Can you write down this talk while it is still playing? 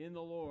In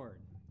the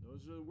Lord.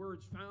 Those are the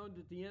words found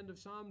at the end of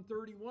Psalm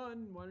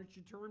 31. Why don't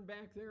you turn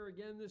back there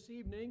again this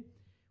evening?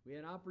 We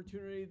had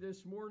opportunity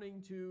this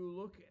morning to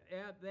look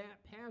at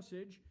that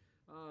passage.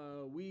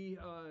 We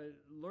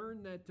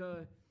learned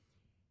that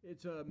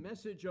it's a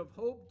message of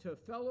hope to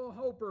fellow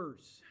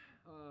hopers.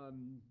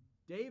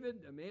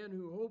 David, a man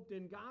who hoped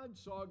in God,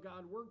 saw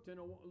God work in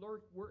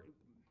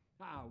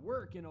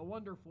a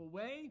wonderful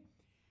way.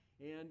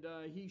 And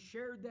he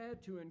shared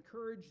that to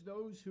encourage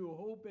those who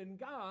hope in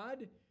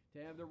God to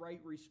have the right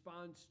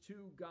response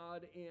to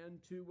God and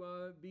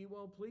to be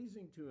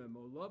well-pleasing to Him.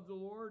 Oh, love the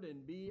Lord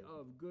and be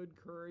of good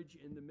courage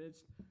in the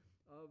midst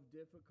of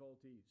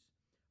difficulties.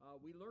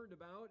 We learned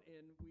about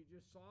and we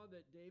just saw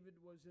that David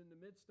was in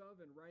the midst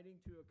of and writing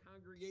to a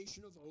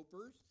congregation of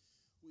hopers.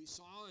 We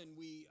saw and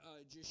we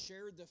just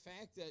shared the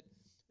fact that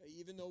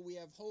even though we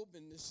have hope,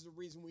 and this is the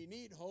reason we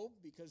need hope,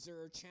 because there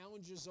are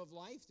challenges of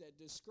life that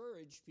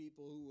discourage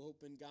people who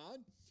hope in God.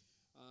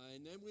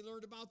 And then we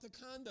learned about the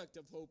conduct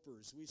of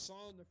hopers. We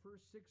saw in the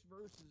first 6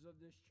 verses of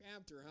this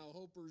chapter how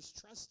hopers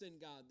trust in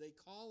God. They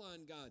call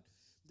on God.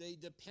 They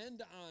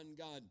depend on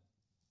God.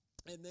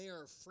 And they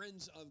are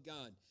friends of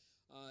God.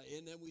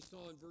 And then we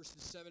saw in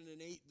verses 7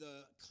 and 8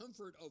 the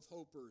comfort of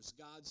hopers,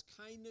 God's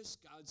kindness,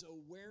 God's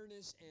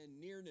awareness,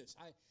 and nearness.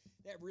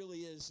 That really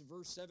is,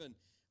 verse 7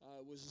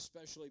 was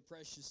especially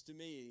precious to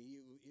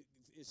me.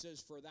 It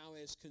says, "For thou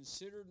hast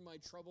considered my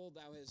trouble,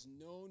 thou hast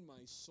known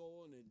my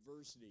soul in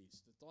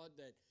adversities." The thought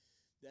that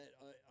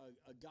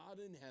a God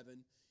in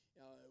heaven,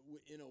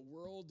 in a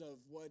world of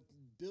what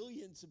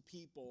billions of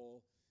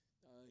people,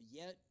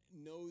 yet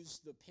knows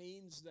the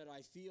pains that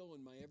I feel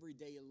in my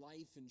everyday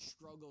life and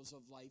struggles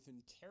of life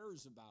and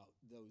cares about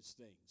those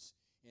things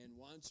and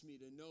wants me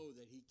to know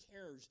that He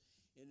cares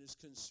and is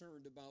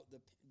concerned about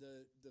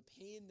the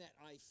pain that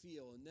I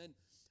feel. And then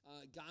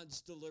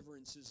God's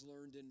deliverance is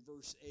learned in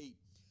verse 8.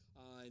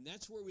 And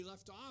that's where we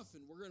left off,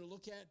 and we're going to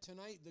look at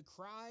tonight the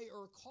cry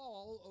or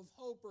call of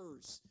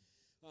hopers.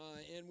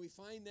 And we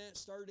find that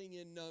starting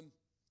in...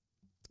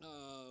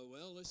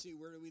 let's see,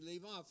 where do we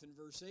leave off? In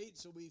verse 8.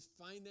 So we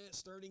find that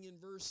starting in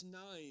verse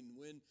 9,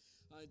 when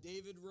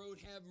David wrote,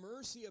 "Have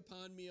mercy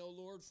upon me, O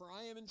Lord, for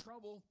I am in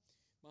trouble.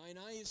 Mine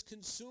eye is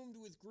consumed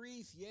with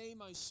grief, yea,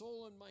 my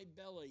soul and my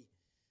belly.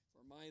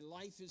 For my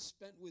life is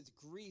spent with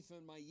grief,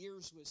 and my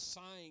years with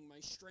sighing. My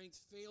strength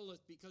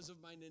faileth because of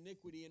mine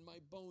iniquity, and my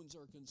bones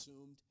are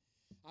consumed.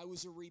 I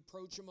was a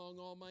reproach among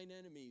all mine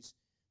enemies,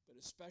 but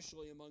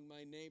especially among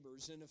my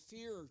neighbors, and a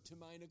fear to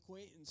mine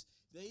acquaintance.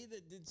 They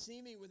that did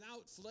see me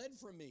without fled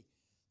from me.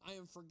 I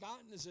am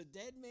forgotten as a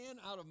dead man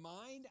out of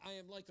mind. I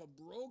am like a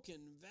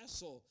broken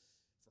vessel,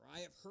 for I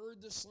have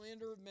heard the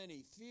slander of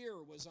many.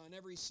 Fear was on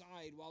every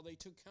side. While they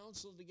took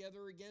counsel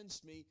together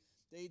against me,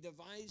 they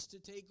devised to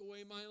take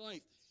away my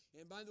life."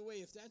 And by the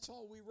way, if that's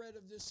all we read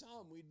of this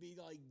psalm, we'd be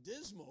like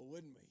dismal,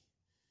 wouldn't we?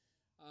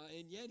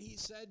 And yet he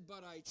said,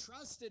 "But I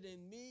trusted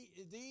in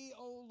thee,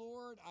 O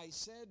Lord. I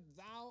said,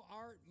 thou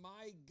art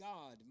my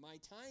God. My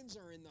times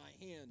are in thy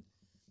hand.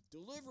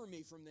 Deliver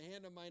me from the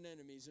hand of mine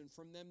enemies and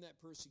from them that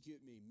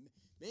persecute me.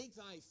 Make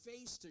thy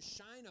face to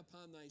shine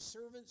upon thy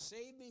servant.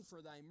 Save me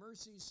for thy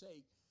mercy's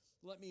sake.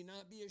 Let me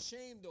not be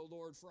ashamed, O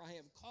Lord, for I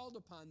have called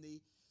upon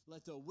thee.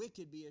 Let the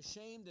wicked be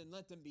ashamed, and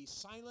let them be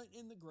silent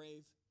in the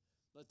grave.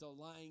 Let the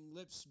lying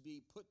lips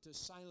be put to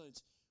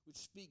silence, which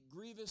speak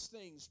grievous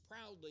things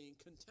proudly and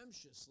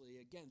contemptuously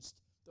against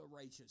the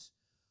righteous.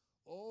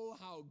 Oh,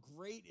 how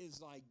great is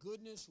thy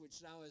goodness, which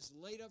thou hast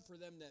laid up for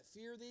them that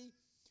fear thee,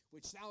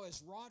 which thou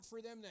hast wrought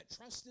for them that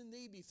trust in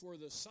thee before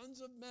the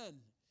sons of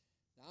men.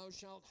 Thou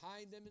shalt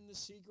hide them in the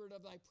secret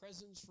of thy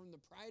presence from the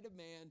pride of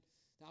man.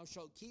 Thou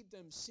shalt keep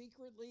them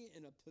secretly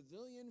in a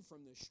pavilion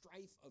from the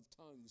strife of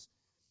tongues.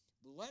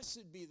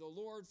 Blessed be the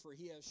Lord, for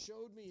he has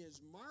showed me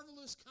his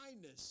marvelous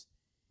kindness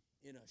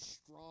in a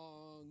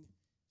strong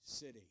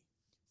city.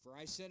 For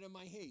I said in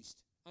my haste,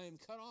 I am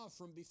cut off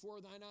from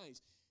before thine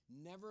eyes.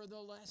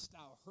 Nevertheless,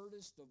 thou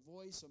heardest the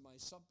voice of my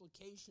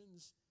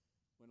supplications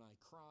when I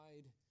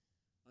cried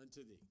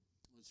unto thee."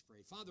 Let's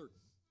pray. Father,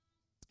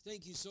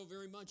 thank you so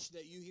very much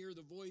that you hear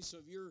the voice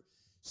of your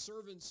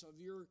servants, of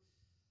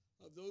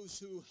those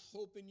who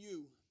hope in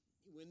you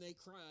when they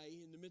cry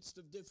in the midst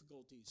of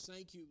difficulties.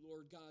 Thank you,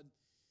 Lord God,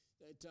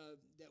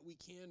 that we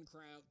can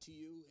cry out to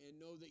you and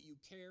know that you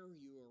care,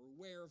 you are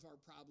aware of our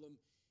problem,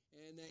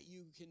 and that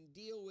you can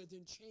deal with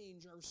and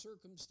change our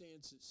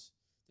circumstances.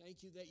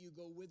 Thank you that you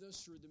go with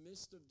us through the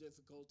midst of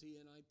difficulty,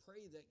 and I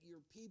pray that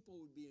your people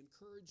would be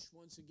encouraged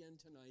once again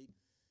tonight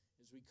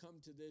as we come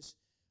to this,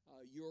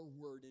 your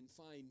word, and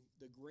find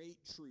the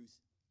great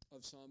truth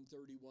of Psalm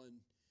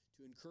 31,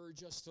 to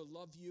encourage us to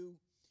love you,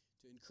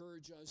 to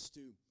encourage us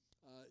to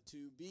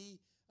be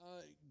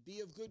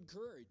of good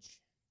courage.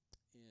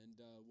 And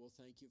we'll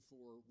thank you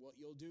for what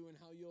you'll do and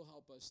how you'll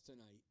help us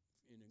tonight,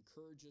 and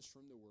encourage us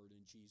from the word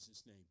in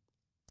Jesus' name.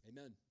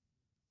 Amen.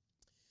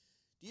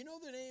 Do you know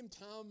the name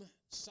Tom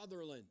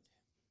Sutherland?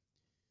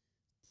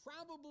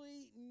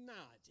 Probably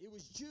not. It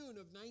was June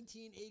of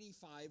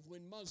 1985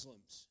 when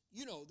Muslims,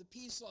 the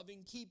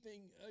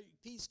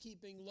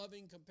peacekeeping,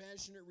 loving,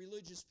 compassionate,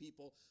 religious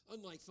people,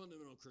 unlike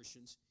fundamental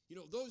Christians,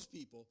 those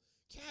people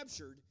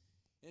captured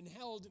and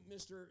held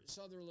Mr.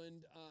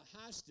 Sutherland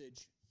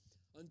hostage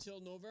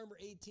until November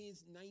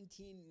 18th,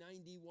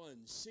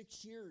 1991.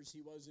 6 years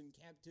he was in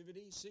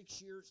captivity,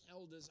 6 years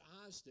held as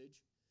a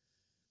hostage.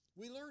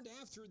 We learned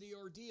after the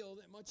ordeal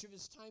that much of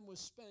his time was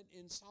spent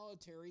in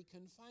solitary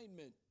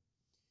confinement.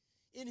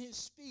 In his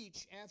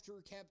speech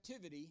after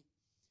captivity,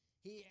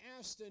 he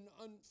asked an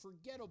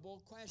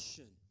unforgettable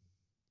question.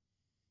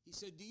 He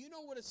said, "Do you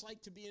know what it's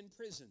like to be in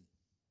prison?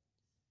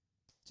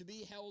 To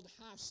be held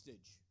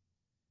hostage?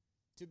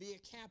 To be a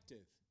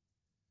captive?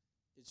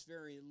 It's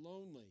very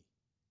lonely,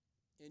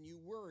 and you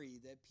worry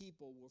that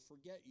people will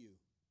forget you.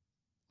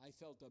 I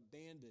felt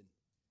abandoned.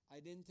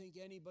 I didn't think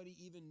anybody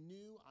even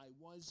knew I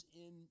was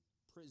in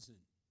prison."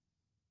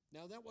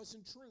 Now, that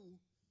wasn't true.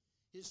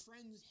 His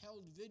friends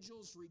held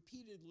vigils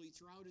repeatedly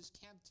throughout his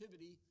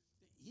captivity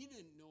that he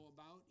didn't know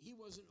about, he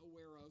wasn't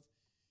aware of,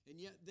 and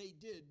yet they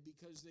did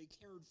because they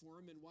cared for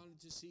him and wanted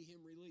to see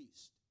him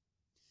released.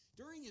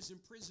 During his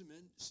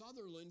imprisonment,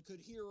 Sutherland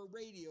could hear a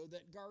radio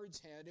that guards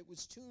had. It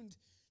was tuned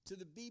to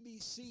the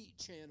BBC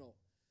channel.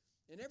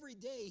 And every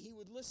day he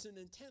would listen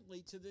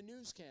intently to the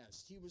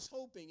newscast. He was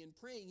hoping and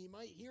praying he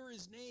might hear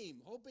his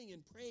name, hoping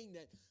and praying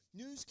that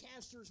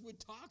newscasters would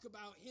talk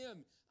about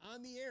him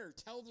on the air,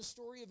 tell the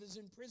story of his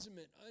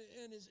imprisonment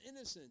and his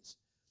innocence.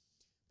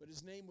 But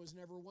his name was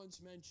never once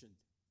mentioned.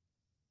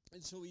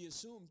 And so he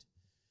assumed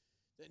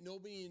that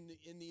nobody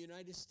in the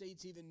United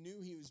States even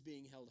knew he was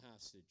being held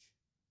hostage.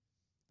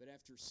 But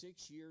after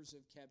 6 years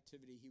of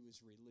captivity, he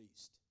was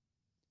released.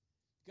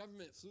 The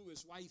government flew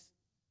his wife,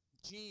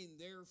 Jean,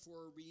 there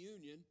for a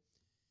reunion.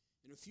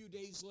 And a few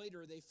days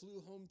later, they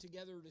flew home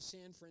together to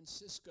San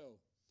Francisco.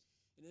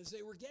 And as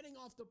they were getting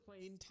off the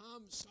plane,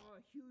 Tom saw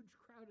a huge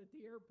crowd at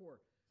the airport.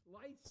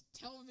 Lights,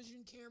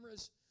 television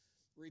cameras,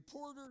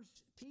 reporters,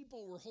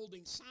 people were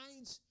holding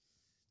signs.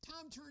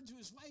 Tom turned to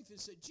his wife and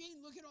said,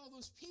 "Jean, look at all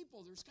those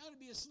people. There's got to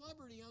be a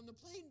celebrity on the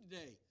plane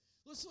today.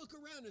 Let's look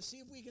around and see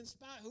if we can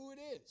spot who it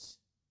is."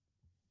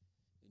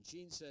 And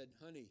Jean said,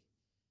 "Honey,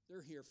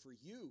 they're here for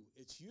you.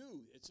 It's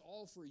you. It's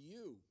all for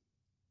you."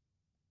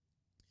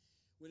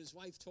 When his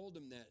wife told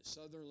him that,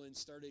 Sutherland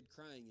started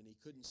crying, and he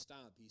couldn't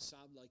stop. He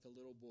sobbed like a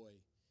little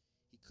boy.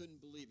 He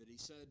couldn't believe it. He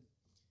said,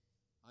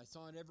 "I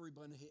thought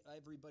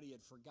everybody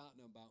had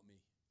forgotten about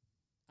me.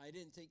 I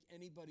didn't think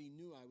anybody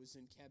knew I was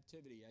in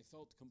captivity. I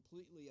felt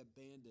completely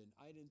abandoned.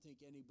 I didn't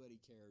think anybody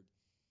cared.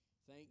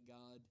 Thank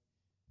God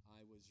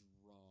I was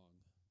wrong."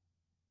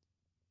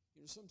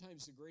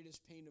 Sometimes the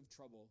greatest pain of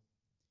trouble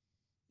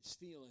is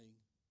feeling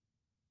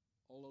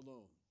all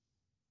alone.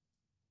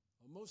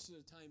 Well, most of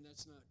the time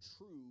that's not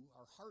true.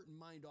 Our heart and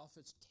mind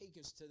often take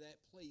us to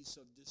that place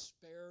of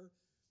despair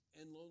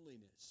and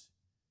loneliness.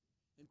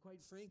 And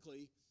quite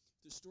frankly,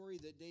 the story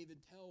that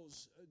David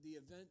tells, the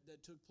event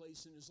that took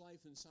place in his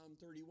life in Psalm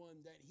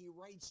 31, that he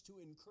writes to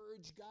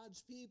encourage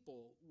God's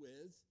people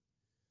with,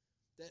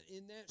 that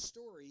in that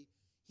story,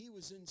 he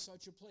was in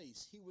such a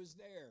place. He was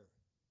there.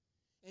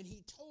 And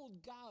he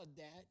told God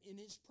that in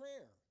his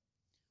prayer.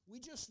 We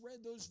just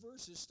read those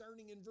verses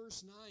starting in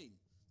verse 9.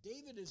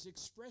 David is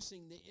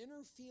expressing the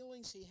inner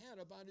feelings he had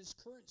about his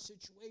current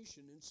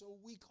situation. And so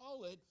we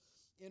call it,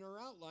 in our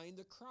outline,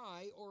 the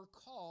cry or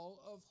call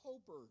of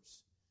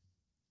hopers.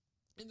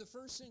 And the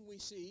first thing we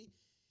see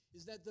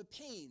is that the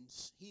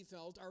pains he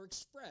felt are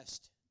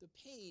expressed. The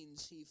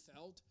pains he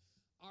felt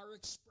are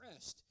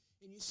expressed.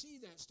 And you see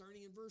that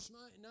starting in verse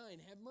 9.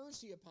 "Have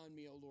mercy upon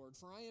me, O Lord,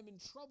 for I am in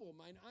trouble.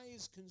 Mine eye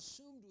is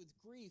consumed with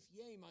grief,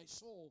 yea, my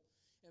soul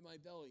and my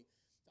belly."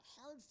 The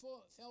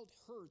heartfelt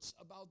hurts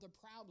about the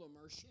problem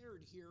are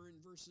shared here in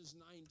verses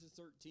 9 to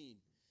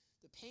 13.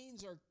 The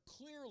pains are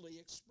clearly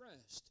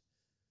expressed.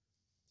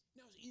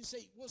 Now, you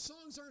say, well,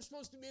 songs aren't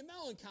supposed to be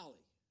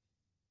melancholy.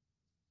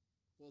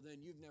 Well,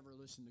 then you've never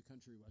listened to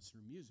country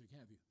western music,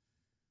 have you?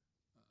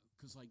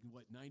 Because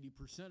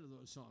 90% of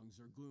those songs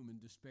are gloom and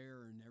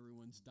despair, and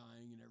everyone's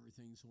dying, and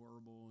everything's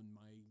horrible, and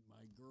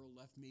my girl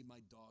left me, my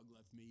dog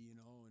left me, and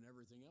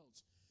everything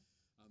else.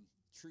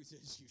 Truth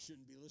is, you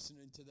shouldn't be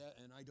listening to that,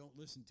 and I don't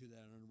listen to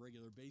that on a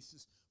regular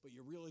basis, but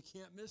you really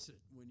can't miss it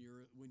when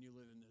you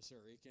live in this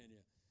area, can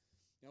you?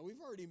 Now,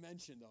 we've already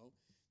mentioned, though,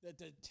 that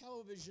the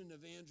television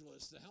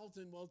evangelist, the health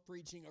and wealth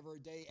preaching of our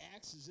day,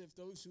 acts as if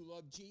those who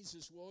love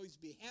Jesus will always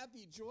be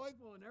happy,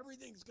 joyful, and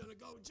everything's going to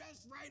go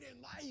just right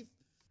in life.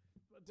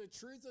 But the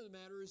truth of the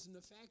matter is, and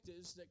the fact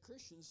is, that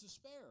Christians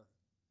despair.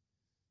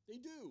 They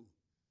do.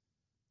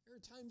 There are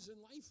times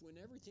in life when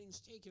everything's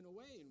taken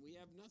away and we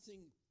have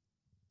nothing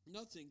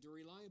to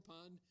rely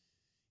upon.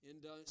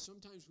 And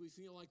sometimes we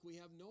feel like we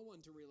have no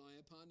one to rely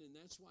upon, and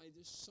that's why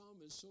this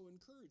psalm is so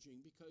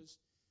encouraging, because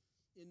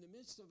in the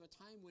midst of a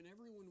time when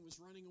everyone was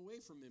running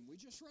away from him, we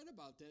just read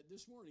about that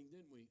this morning,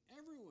 didn't we?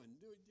 Everyone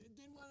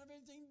didn't want to have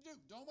anything to do.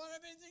 Don't want to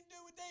have anything to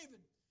do with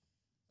David.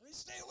 I mean,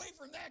 stay away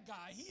from that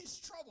guy. He's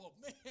trouble.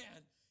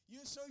 Man, You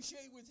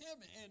associate with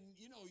him, and,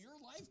 your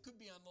life could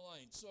be on the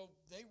line. So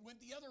they went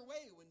the other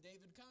way when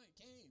David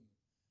came.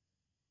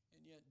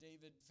 And yet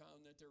David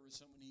found that there was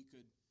someone he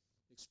could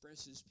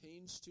express his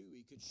pains to,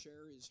 he could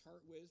share his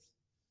heart with.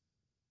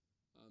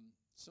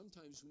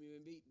 Sometimes we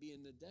may be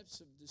in the depths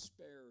of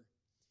despair.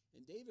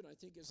 And David, I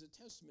think, is a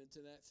testament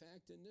to that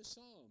fact in this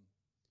psalm.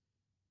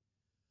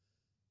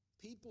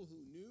 People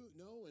who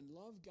know and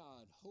love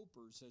God,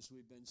 hopers, as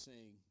we've been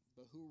saying,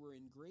 but who were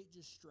in great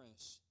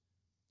distress.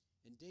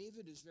 And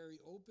David is very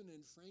open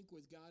and frank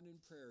with God in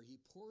prayer. He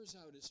pours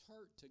out his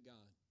heart to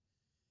God.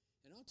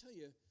 And I'll tell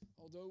you,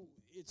 although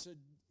it's a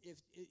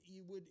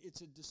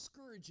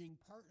discouraging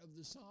part of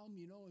the psalm,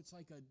 it's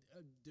like a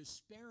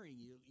despairing.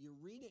 You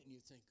read it and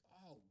you think,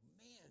 oh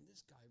man,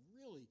 this guy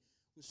really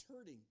was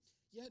hurting.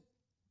 Yet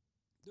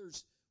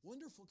there's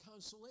wonderful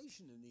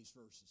consolation in these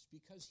verses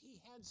because he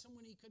had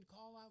someone he could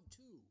call out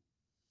to.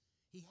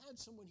 He had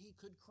someone he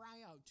could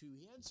cry out to.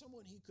 He had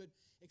someone he could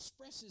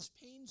express his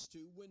pains to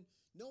when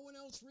no one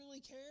else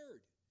really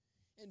cared.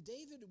 And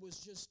David was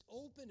just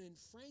open and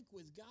frank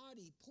with God.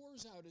 He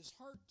pours out his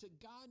heart to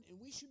God, and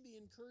we should be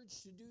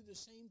encouraged to do the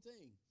same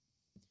thing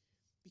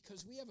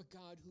because we have a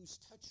God who's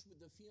touched with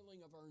the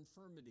feeling of our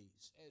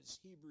infirmities, as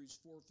Hebrews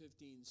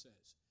 4:15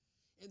 says.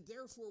 And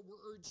therefore,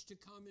 we're urged to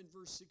come in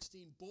verse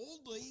 16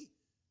 boldly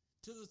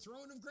to the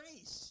throne of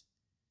grace,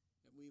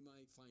 that we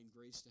might find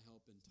grace to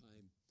help in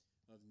time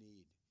of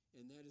need.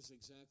 And that is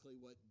exactly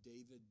what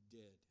David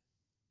did.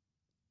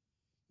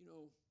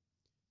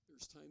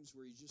 There's times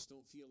where you just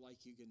don't feel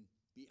like you can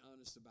be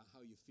honest about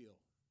how you feel.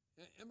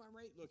 Am I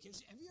right? Look,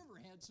 have you ever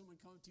had someone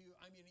come to you?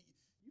 I mean,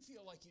 you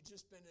feel like you've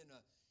just been in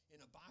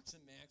a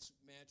boxing match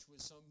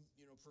with some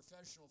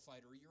professional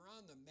fighter. You're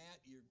on the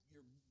mat, you're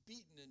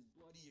beaten and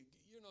bloody.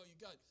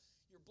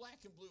 You're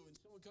black and blue, and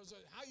someone comes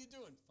up, "How you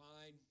doing?"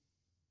 "Fine."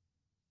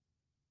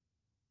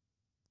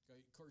 Okay,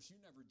 of course, you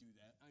never do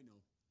that. I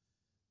know.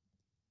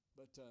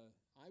 But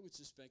I would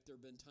suspect there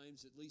have been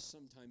times, at least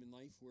sometime in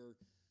life, where,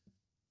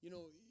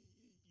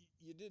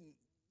 you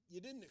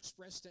didn't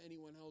express to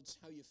anyone else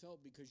how you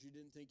felt because you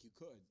didn't think you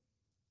could.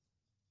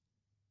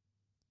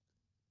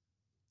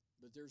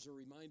 But there's a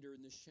reminder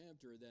in this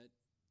chapter that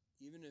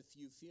even if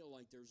you feel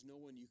like there's no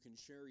one you can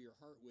share your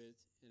heart with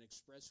and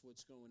express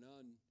what's going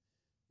on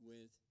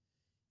with,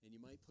 and you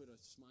might put a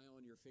smile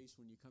on your face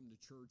when you come to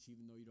church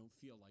even though you don't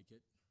feel like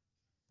it,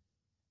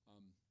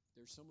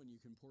 there's someone you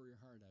can pour your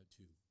heart out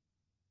to.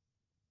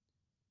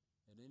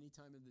 At any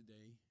time of the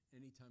day,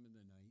 any time of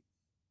the night,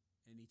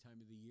 any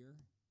time of the year,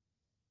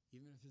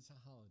 even if it's a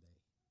holiday,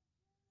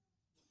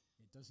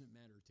 it doesn't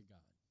matter to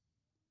God.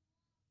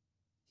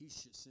 He's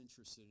just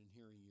interested in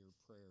hearing your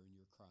prayer and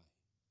your cry.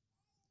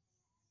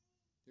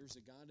 There's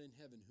a God in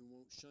heaven who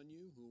won't shun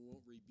you, who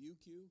won't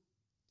rebuke you,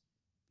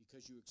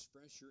 because you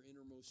express your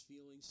innermost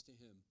feelings to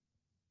him.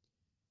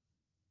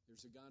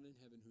 There's a God in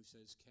heaven who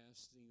says,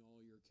 casting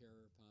all your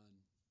care upon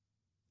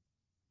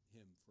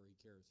him, for he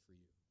careth for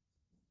you.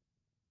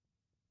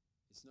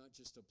 It's not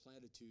just a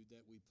platitude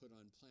that we put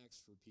on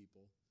plaques for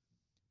people,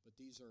 but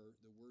these are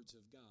the words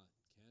of God.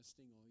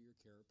 Casting all your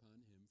care upon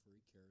him, for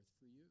he careth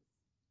for you.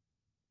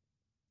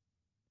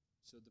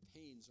 So the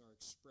pains are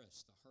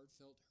expressed, the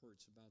heartfelt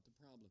hurts about the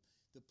problem.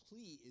 The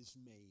plea is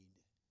made.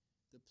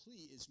 The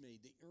plea is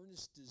made, the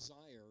earnest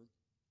desire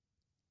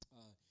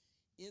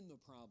in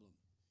the problem.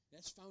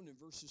 That's found in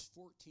verses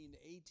 14 to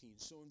 18.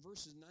 So in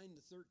verses 9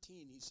 to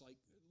 13, he's like,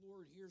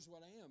 Lord, here's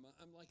what I am.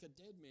 I'm like a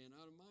dead man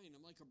out of mind.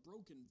 I'm like a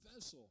broken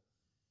vessel.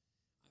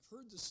 I've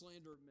heard the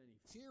slander of many.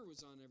 Fear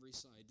was on every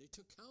side. They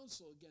took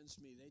counsel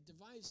against me. They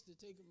devised to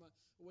take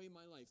away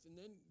my life. And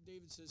then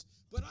David says,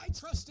 but I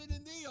trusted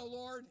in thee, O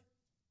Lord.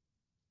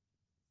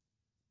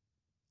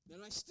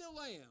 And I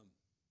still am.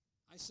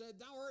 I said,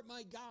 thou art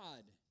my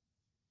God.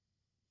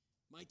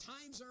 My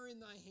times are in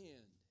thy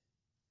hand.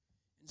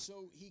 And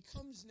so he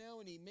comes now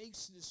and he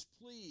makes this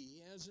plea.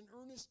 He has an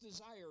earnest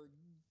desire.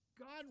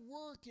 God,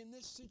 work in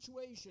this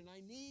situation.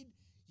 I need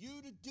you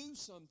to do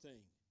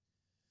something.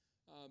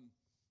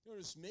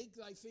 Notice, make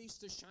thy face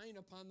to shine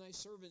upon thy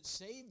servant.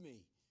 Save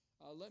me.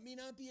 Let me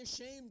not be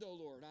ashamed, O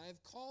Lord. I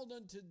have called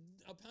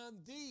upon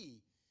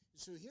thee.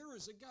 So here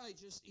is a guy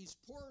has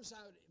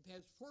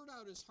poured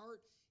out his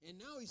heart, and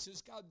now he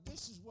says, God,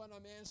 this is what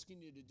I'm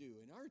asking you to do.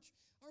 And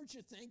aren't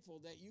you thankful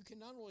that you can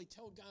not only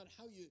tell God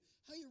how you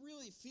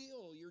really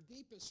feel, your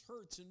deepest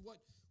hurts, and what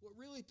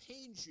really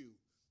pains you,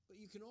 but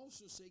you can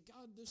also say,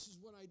 God, this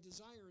is what I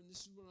desire, and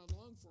this is what I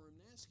long for.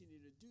 I'm asking you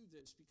to do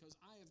this because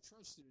I have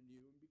trusted in you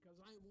and because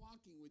I am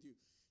walking with you.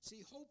 See,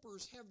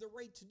 hopers have the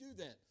right to do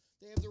that.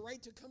 They have the right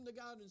to come to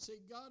God and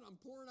say, God, I'm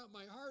pouring out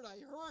my heart.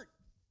 I hurt.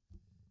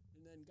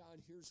 And then,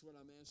 God, here's what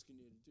I'm asking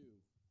you to do.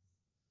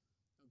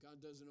 Now, God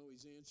doesn't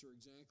always answer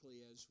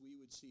exactly as we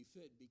would see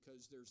fit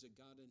because there's a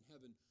God in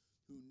heaven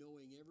who,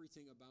 knowing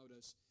everything about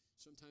us,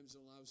 sometimes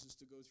allows us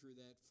to go through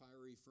that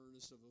fiery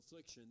furnace of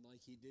affliction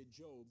like he did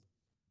Job,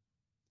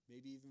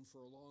 maybe even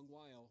for a long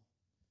while,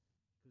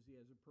 because he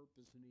has a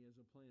purpose and he has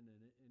a plan in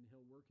it, and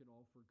he'll work it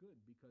all for good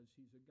because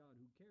he's a God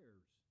who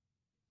cares.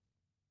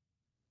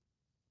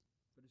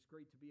 But it's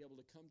great to be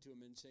able to come to him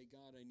and say,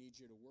 God, I need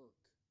you to work.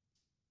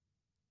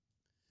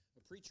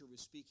 A preacher was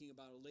speaking with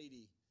a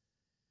lady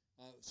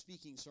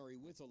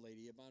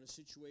about a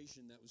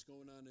situation that was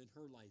going on in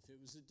her life. It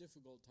was a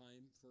difficult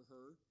time for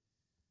her,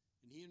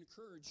 and he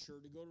encouraged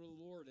her to go to the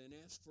Lord and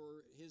ask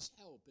for his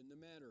help in the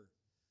matter.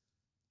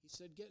 He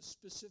said, get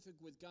specific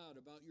with God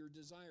about your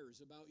desires,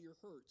 about your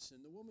hurts.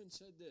 And the woman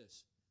said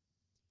this,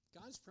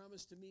 God's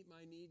promised to meet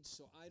my needs,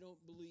 so I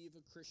don't believe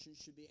a Christian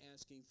should be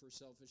asking for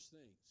selfish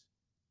things.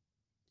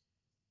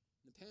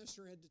 The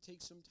pastor had to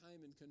take some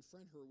time and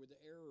confront her with the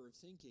error of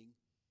thinking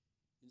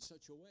in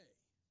such a way.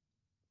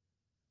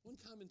 One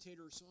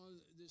commentator saw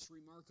this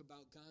remark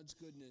about God's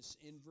goodness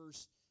in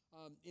verse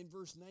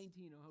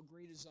 19, how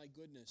great is thy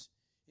goodness.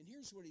 And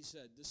here's what he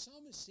said. The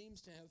psalmist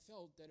seems to have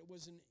felt that it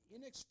was an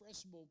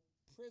inexpressible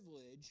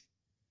privilege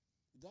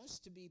thus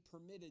to be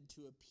permitted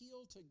to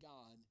appeal to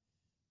God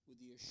with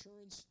the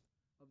assurance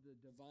of the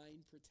divine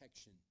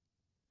protection.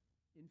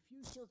 In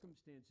few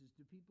circumstances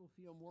do people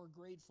feel more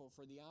grateful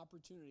for the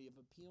opportunity of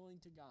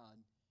appealing to God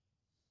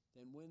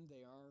than when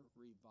they are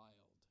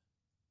reviled.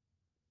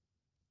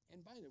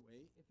 And by the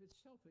way, if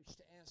it's selfish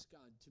to ask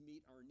God to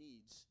meet our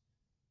needs,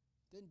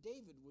 then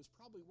David was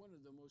probably one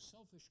of the most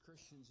selfish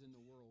Christians in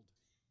the world.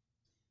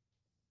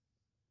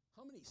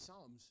 How many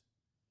Psalms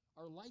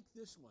are like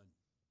this one,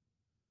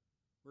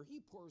 where he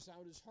pours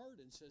out his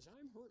heart and says,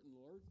 I'm hurting,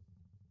 Lord,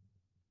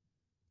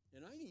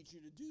 and I need you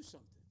to do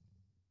something.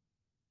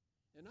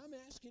 And I'm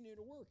asking you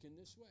to work in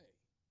this way.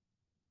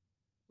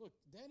 Look,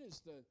 that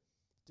is the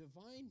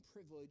divine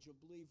privilege of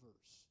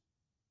believers.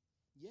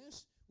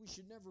 Yes, we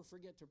should never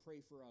forget to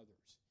pray for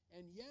others.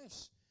 And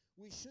yes,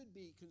 we should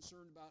be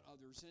concerned about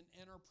others.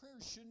 And our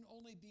prayers shouldn't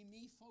only be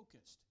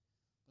me-focused.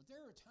 But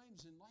there are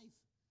times in life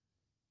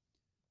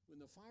when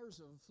the fires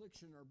of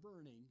affliction are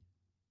burning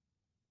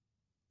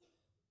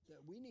that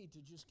we need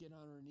to just get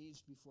on our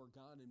knees before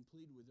God and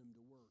plead with him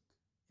to work.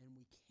 And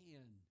we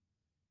can.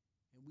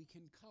 And we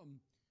can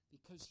come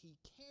because he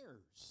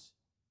cares.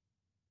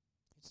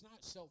 It's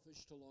not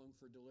selfish to long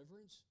for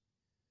deliverance,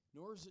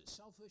 nor is it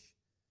selfish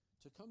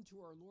to come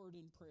to our Lord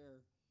in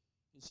prayer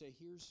and say,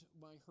 here's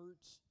my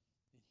hurts,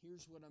 and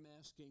here's what I'm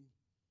asking,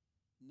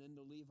 and then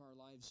to leave our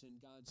lives in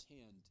God's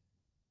hand.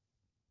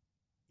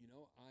 You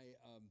know,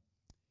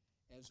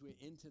 as we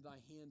into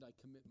thy hand I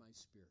commit my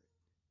spirit.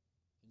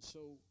 And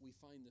so we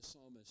find the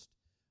psalmist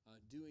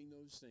doing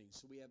those things.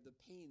 So we have the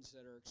pains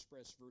that are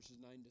expressed, verses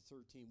 9 to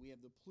 13. We have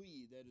the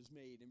plea that is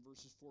made in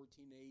verses 14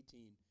 to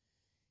 18.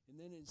 And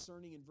then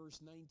starting in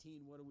verse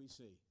 19, what do we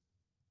see?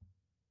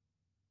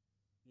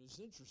 And it's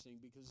interesting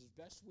because as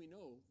best we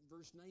know,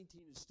 verse 19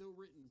 is still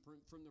written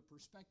from the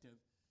perspective,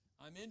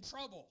 I'm in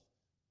trouble.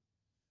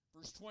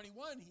 Verse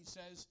 21, he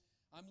says,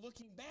 I'm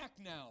looking back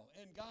now,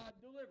 and God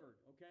delivered,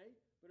 okay?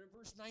 But in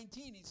verse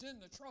 19, he's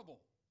in the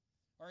trouble.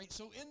 All right,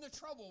 so in the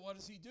trouble, what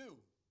does he do?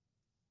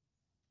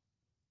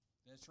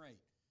 That's right.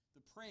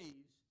 The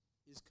praise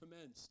is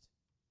commenced.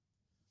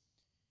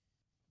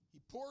 He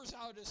pours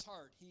out his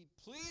heart. He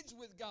pleads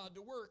with God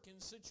to work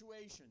in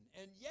situation.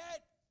 And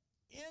yet,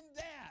 in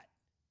that,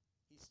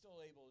 he's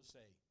still able to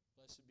say,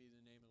 blessed be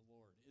the name of the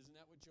Lord. Isn't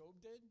that what Job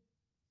did?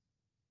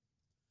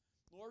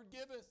 Lord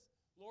giveth,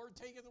 Lord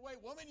taketh away.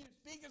 Woman, you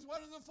speak as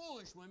one of the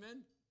foolish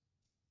women.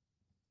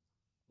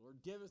 Lord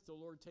giveth, the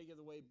Lord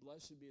taketh away.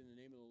 Blessed be the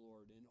name of the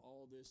Lord. In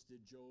all this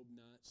did Job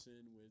not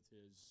sin with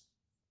his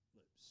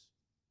lips.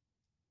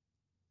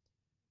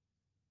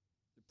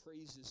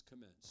 Praise is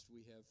commenced.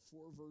 We have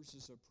 4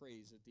 verses of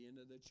praise at the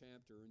end of the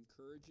chapter,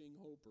 encouraging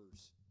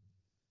hopers.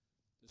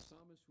 The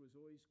psalmist was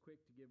always quick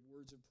to give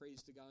words of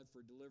praise to God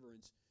for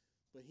deliverance,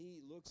 but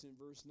he looks in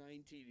verse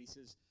 19. He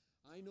says,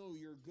 I know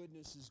your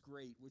goodness is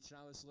great, which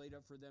thou hast laid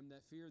up for them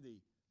that fear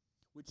thee,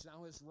 which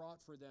thou hast wrought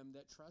for them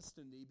that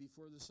trust in thee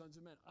before the sons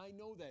of men. I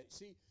know that.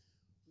 See,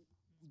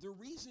 the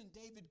reason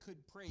David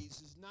could praise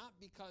is not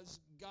because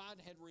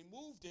God had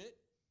removed it,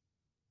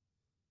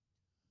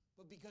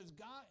 but because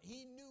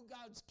he knew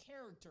God's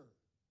character.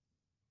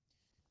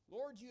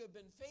 Lord, you have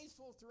been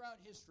faithful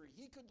throughout history.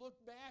 He could look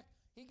back.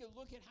 He could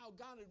look at how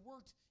God had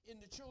worked in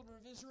the children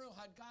of Israel,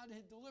 how God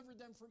had delivered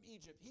them from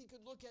Egypt. He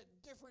could look at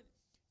different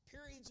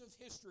periods of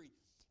history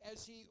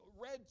as he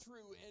read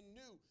through and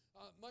knew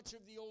much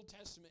of the Old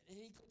Testament. And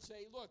he could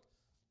say, look,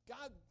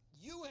 God,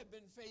 you have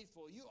been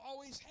faithful. You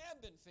always have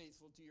been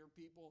faithful to your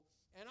people.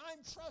 And I'm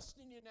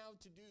trusting you now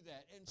to do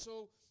that. And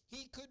so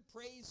he could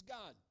praise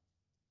God.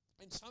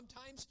 And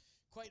sometimes,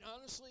 quite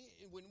honestly,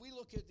 when we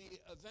look at the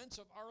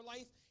events of our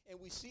life and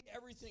we see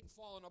everything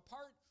falling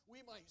apart, we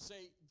might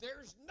say,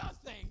 there's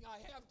nothing I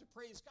have to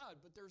praise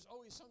God, but there's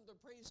always something to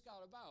praise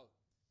God about.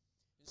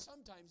 And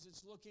sometimes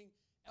it's looking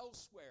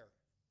elsewhere,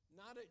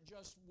 not at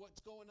just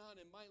what's going on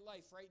in my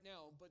life right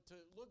now, but to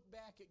look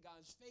back at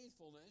God's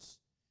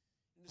faithfulness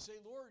and to say,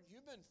 Lord,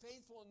 you've been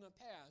faithful in the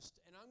past,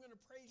 and I'm going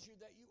to praise you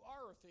that you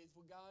are a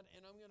faithful God,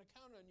 and I'm going to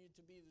count on you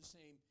to be the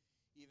same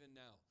even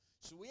now.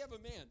 So we have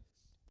a man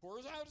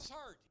pours out his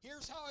heart.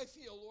 Here's how I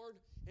feel, Lord,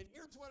 and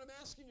here's what I'm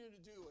asking you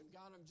to do. And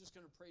God, I'm just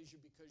going to praise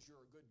you because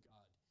you're a good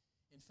God.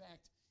 In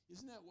fact,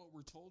 isn't that what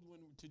we're told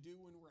to do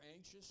when we're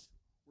anxious?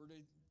 We're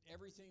to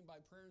everything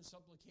by prayer and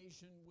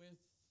supplication with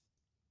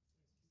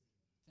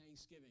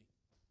thanksgiving.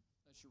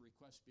 Let your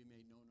request be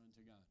made known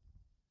unto God.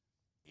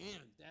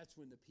 And that's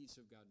when the peace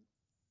of God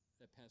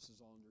that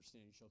passes all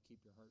understanding shall keep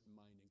your heart and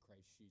mind in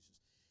Christ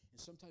Jesus. And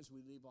sometimes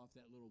we leave off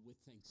that little with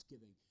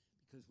thanksgiving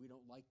because we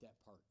don't like that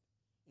part.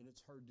 And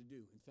it's hard to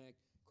do. In fact,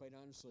 quite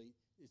honestly,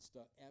 it's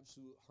the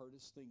absolute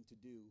hardest thing to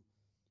do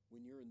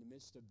when you're in the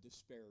midst of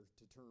despair,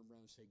 to turn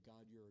around and say,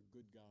 God, you're a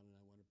good God, and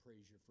I want to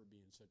praise you for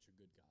being such a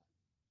good God.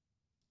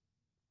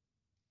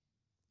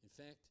 In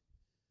fact,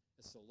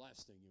 that's the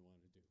last thing you want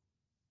to do.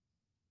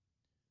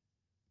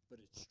 But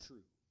it's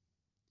true.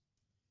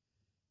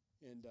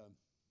 And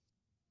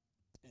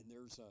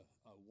there's a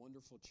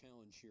wonderful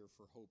challenge here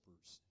for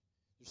hopers.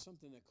 There's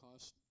something that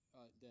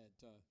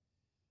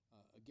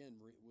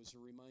was a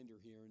reminder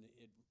here, and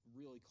it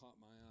really caught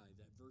my eye,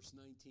 that verse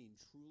 19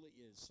 truly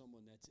is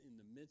someone that's in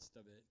the midst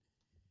of it,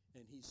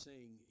 and he's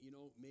saying,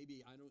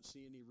 maybe I don't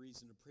see any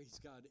reason to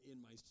praise God in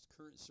my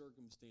current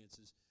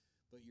circumstances,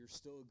 but you're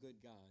still a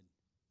good God,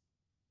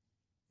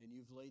 and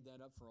you've laid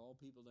that up for all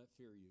people that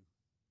fear you.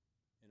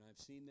 And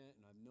I've seen that,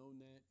 and I've known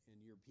that, and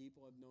your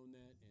people have known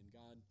that, and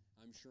God,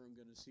 I'm sure I'm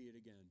going to see it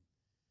again.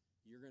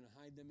 You're going to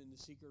hide them in the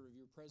secret of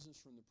your presence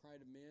from the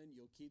pride of man.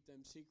 You'll keep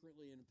them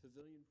secretly in a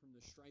pavilion from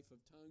the strife of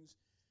tongues.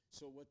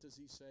 So what does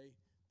he say?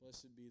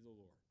 Blessed be the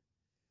Lord.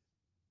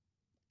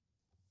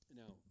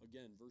 Now,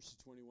 again, verses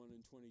 21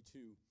 and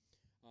 22.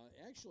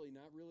 Actually,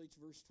 not really to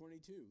verse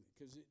 22,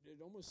 because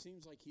it almost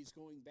seems like he's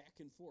going back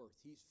and forth.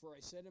 For I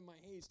said in my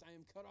haste, I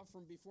am cut off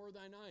from before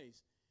thine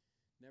eyes.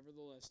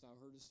 Nevertheless, thou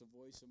heardest the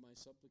voice of my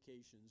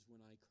supplications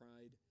when I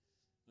cried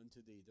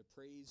unto thee. The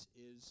praise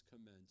is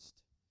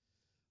commenced.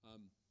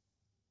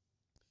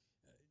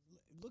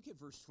 Look at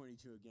verse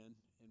 22 again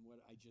and what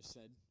I just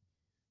said.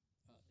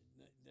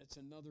 That's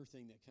another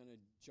thing that kind of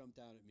jumped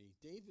out at me.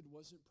 David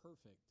wasn't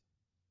perfect.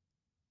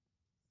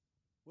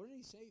 What did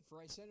he say? For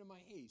I said in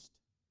my haste.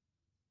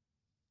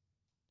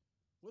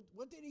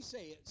 What did he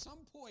say at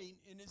some point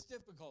in his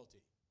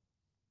difficulty?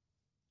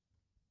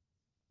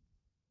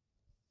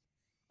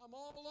 I'm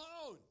all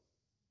alone.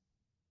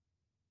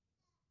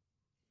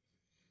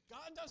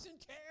 God doesn't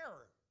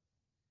care.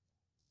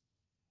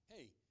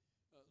 Hey,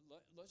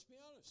 let's be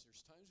honest.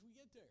 There's times we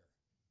get there.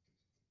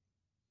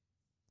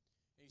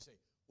 And you say,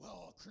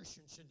 well, a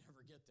Christian should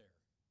never get there.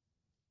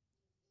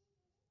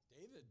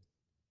 David,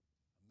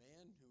 a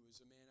man who was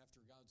a man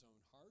after God's own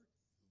heart,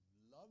 who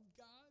loved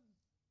God,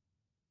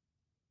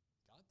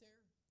 got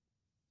there.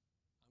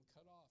 I'm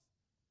cut off.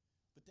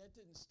 But that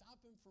didn't stop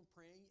him from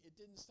praying. It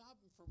didn't stop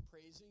him from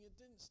praising. It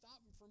didn't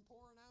stop him from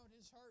pouring out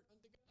his heart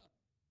unto God.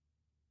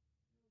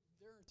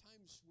 There are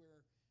times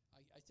where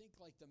I think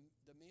like the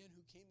man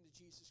who came to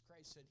Jesus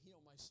Christ said,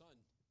 heal my son.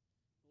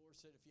 The Lord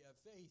said, if you have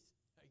faith,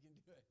 I can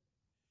do it.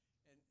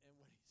 And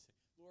what he said,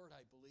 Lord,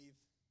 I believe.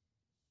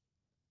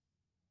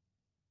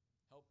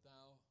 Help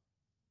thou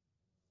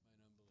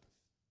mine unbelief.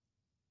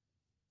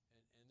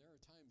 And there are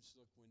times,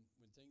 look,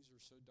 when things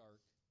are so dark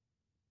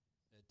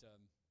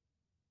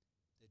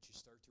that you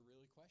start to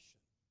really question.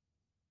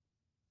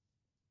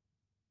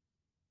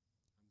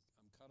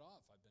 I'm cut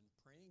off. I've been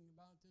praying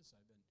about this.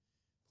 I've been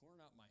pouring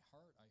out my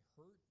heart. I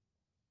hurt.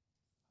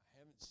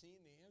 I haven't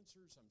seen the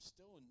answers. I'm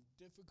still in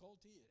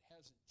difficulty. It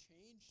hasn't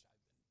changed.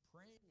 I've been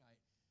praying.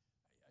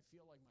 I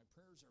feel like my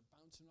prayers are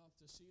bouncing off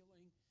the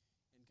ceiling.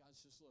 And God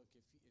says, look,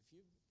 if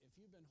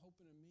you've been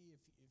hoping in me,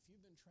 if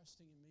you've been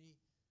trusting in me,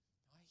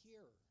 I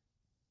hear.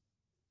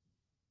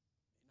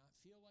 May not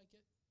feel like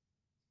it.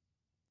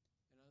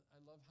 And I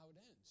love how it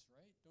ends,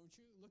 right? Don't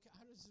you? Look,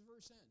 how does the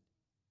verse end?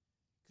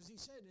 Because he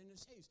said in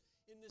his haste,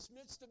 in this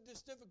midst of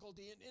this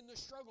difficulty, in the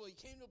struggle, he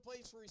came to a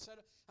place where he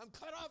said, I'm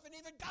cut off and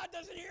even God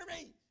doesn't hear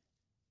me.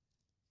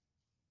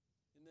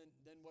 And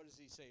then what does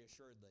he say?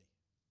 Assuredly.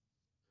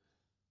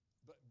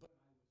 But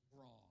I was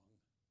wrong.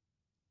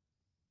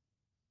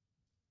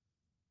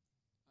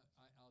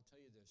 I'll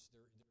tell you this,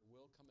 there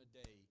will come a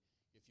day,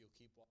 if you'll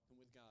keep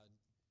walking with God,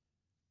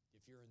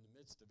 if you're in the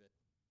midst of it,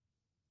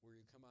 where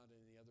you come out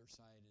on the other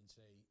side and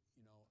say,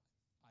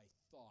 I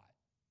thought,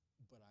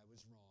 but I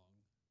was wrong.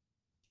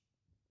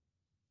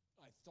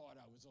 I thought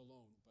I was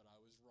alone, but I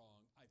was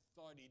wrong. I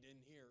thought he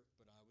didn't hear,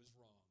 but I was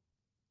wrong.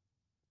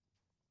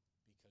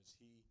 Because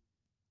he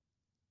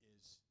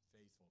is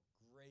faithful.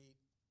 Great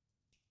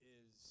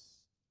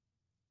is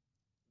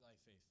thy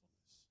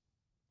faithfulness.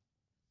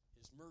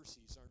 His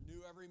mercies are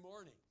new every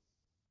morning.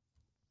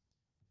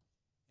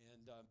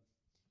 And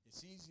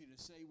it's easy to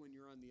say when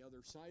you're on the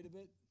other side of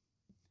it,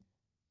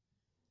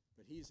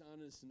 but he's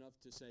honest enough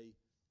to say,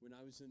 when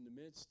I was in the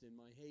midst, in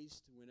my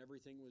haste, when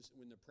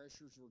the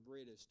pressures were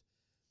greatest,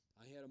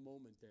 I had a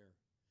moment there.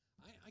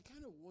 I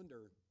kind of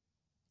wonder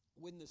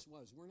when this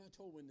was. We're not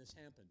told when this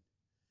happened.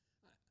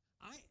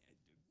 I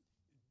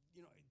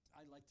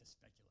like to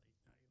speculate.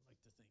 I like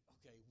to think,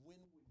 okay,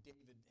 when would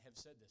David have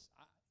said this?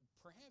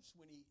 Perhaps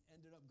when he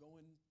ended up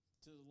going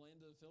to the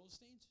land of the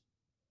Philistines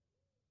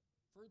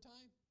for a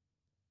time.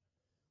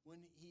 When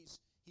he's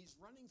he's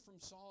running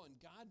from Saul, and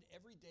God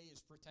every day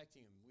is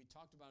protecting him. We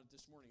talked about it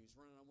this morning. He's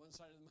running on one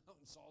side of the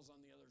mountain, Saul's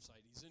on the other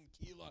side. He's in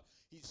Keilah.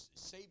 He's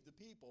saved the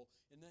people.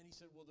 And then he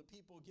said, will the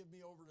people give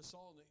me over to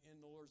Saul? And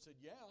the Lord said,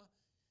 yeah,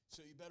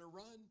 so you better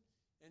run.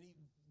 And he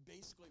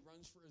basically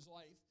runs for his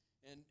life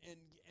and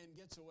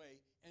gets away.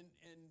 And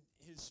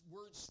his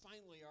words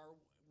finally are,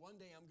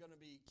 one day I'm going to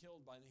be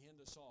killed by the hand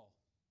of Saul.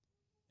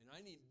 And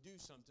I need to do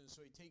something,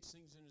 so he takes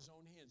things in his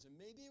own hands. And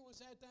maybe it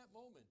was at that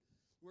moment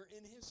where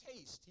in his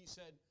haste he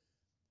said,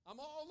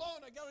 I'm all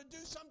alone, I got to do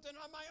something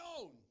on my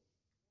own.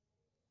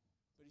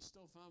 But he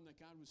still found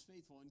that God was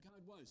faithful, and God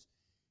was.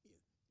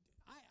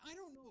 I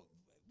don't know,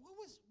 what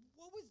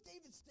was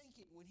David's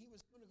thinking when he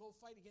was going to go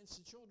fight against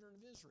the children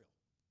of Israel?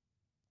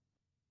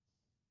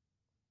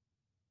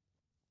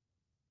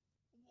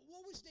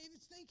 What was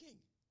David's thinking?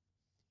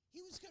 He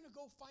was going to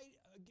go fight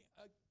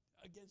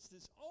against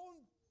his own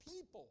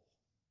people.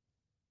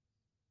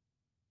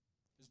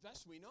 As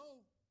best we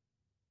know.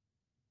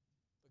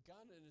 But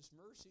God in his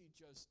mercy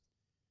just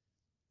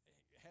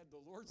had the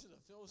lords of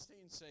the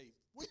Philistines say,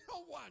 we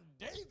don't want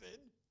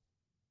David.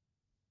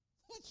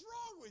 What's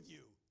wrong with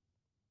you?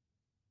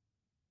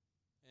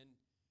 And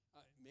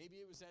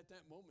maybe it was at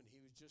that moment he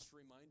was just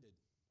reminded.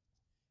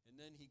 And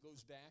then he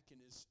goes back,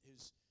 and his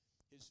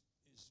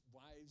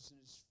wives and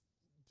his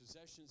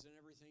possessions and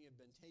everything have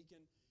been taken,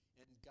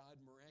 and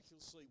God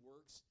miraculously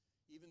works.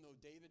 Even though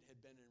David had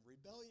been in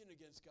rebellion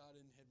against God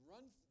and had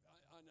run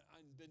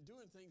and been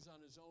doing things on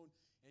his own,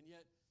 and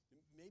yet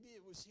maybe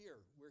it was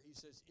here where he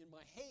says, in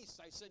my haste,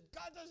 I said,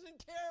 God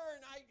doesn't care,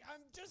 and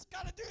I'm just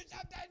got to do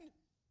something.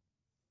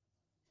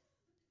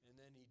 And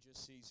then he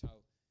just sees how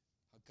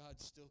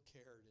God still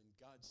cared, and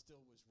God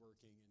still was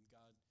working, and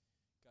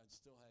God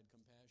still had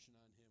compassion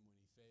on him when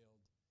he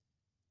failed.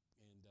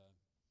 And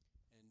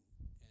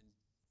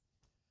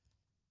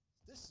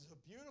this is a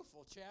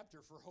beautiful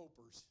chapter for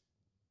hopers.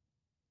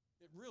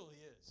 It really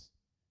is.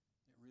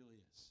 It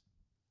really is.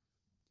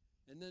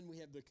 And then we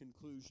have the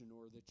conclusion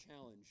or the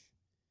challenge.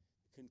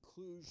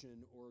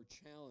 Conclusion or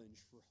challenge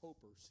for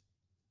hopers.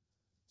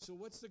 So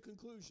what's the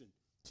conclusion?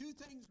 Two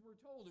things we're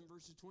told in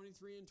verses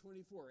 23 and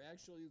 24.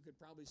 Actually, you could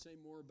probably say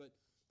more, but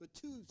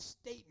two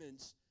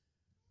statements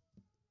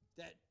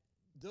that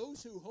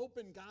those who hope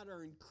in God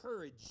are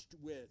encouraged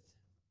with.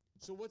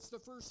 So what's the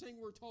first thing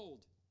we're told?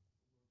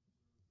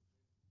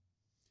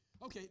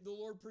 Okay, the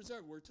Lord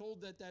preserve. We're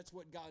told that that's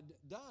what God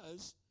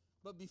does,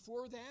 but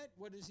before that,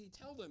 what does he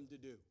tell them to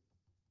do?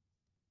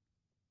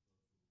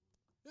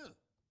 Yeah,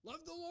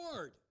 love the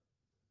Lord.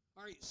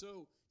 All right,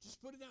 so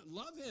just put it down.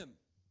 Love him.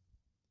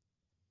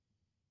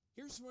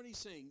 Here's what he's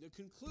saying. The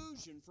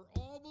conclusion for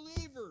all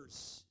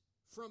believers,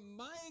 from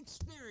my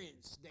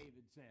experience,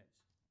 David says,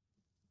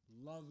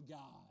 love God.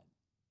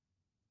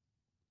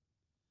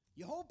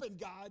 You hope in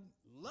God,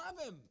 love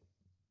him.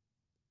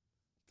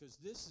 Because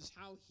this is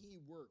how he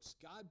works.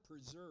 God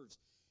preserves.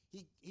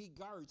 He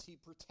guards. He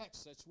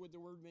protects. That's what the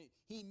word means.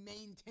 He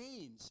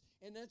maintains.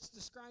 And that's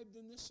described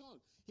in this song.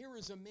 Here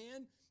is a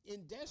man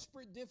in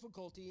desperate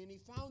difficulty, and he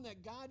found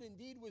that God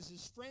indeed was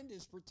his friend,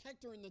 his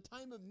protector in the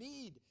time of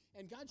need.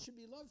 And God should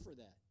be loved for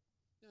that.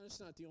 Now, that's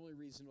not the only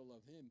reason to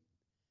love him.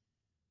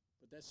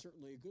 But that's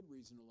certainly a good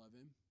reason to love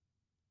him.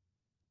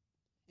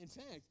 In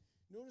fact,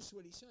 notice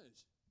what he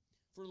says.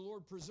 For the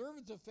Lord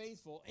preserveth the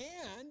faithful,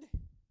 and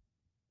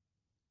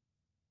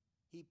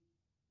he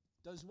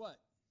does what?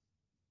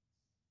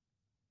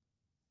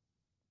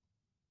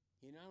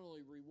 He not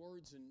only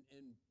rewards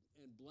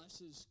and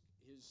blesses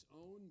his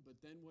own, but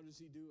then what does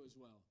he do as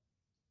well?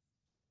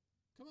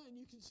 Come on,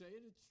 you can say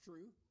it. It's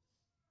true.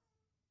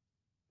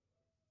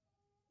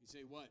 You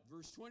say what?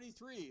 Verse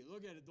 23.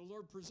 Look at it. The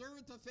Lord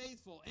preserveth the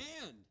faithful,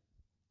 and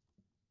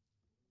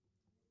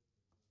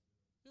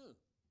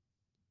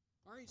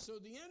all right, so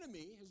the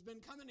enemy has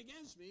been coming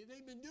against me.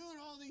 They've been doing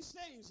all these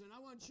things, and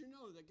I want you to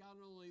know that God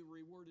not only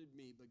rewarded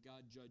me, but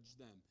God judged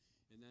them.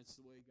 And that's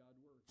the way God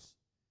works.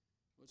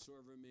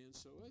 Whatsoever a man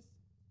soweth,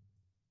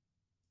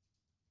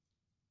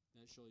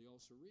 that shall he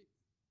also reap.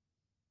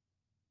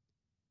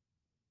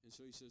 And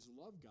so he says,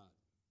 love God,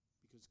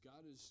 because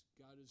God is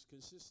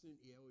consistent.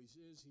 He always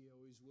is. He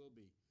always will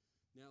be.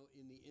 Now,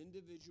 in the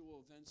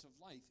individual events of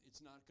life, it's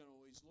not going to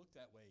always look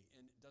that way.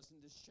 And doesn't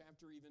this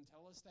chapter even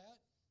tell us that?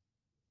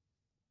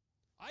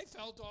 I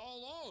felt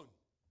all alone.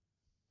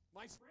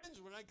 My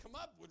friends, when I come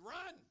up, would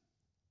run.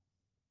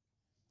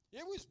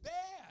 It was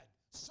bad.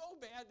 So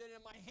bad that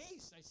in my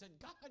haste, I said,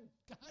 God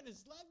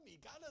has left me.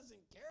 God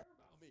doesn't care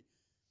about me.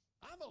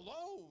 I'm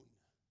alone.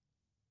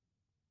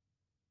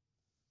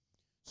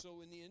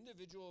 So in the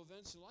individual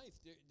events of life,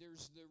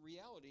 there's the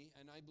reality,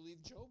 and I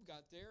believe Job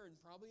got there, and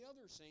probably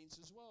other saints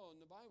as well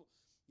in the Bible.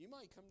 You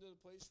might come to the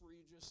place where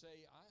you just say,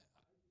 I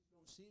just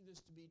don't see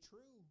this to be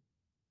true,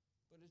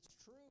 but it's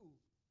true.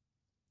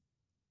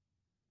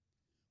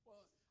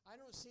 Well, I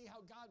don't see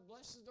how God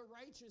blesses the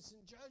righteous and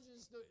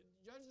judges the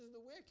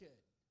wicked.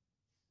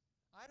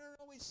 I don't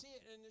always see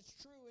it, and it's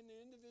true in the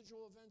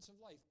individual events of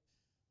life.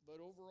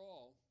 But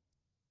overall,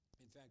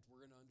 in fact,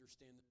 we're going to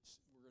understand this.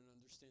 We're going to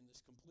understand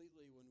this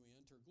completely when we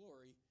enter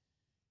glory.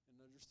 and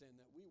understand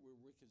that we were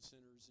wicked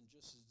sinners and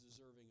just as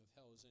deserving of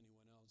hell as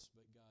anyone else,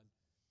 but God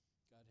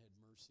had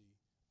mercy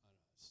on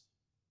us.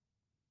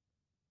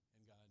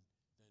 And God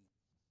then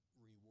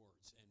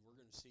rewards. And we're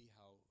going to see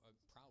how,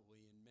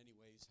 probably in many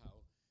ways, how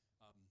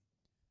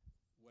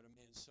what a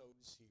man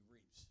sows, he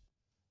reaps.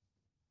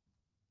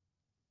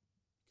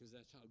 Because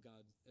that's how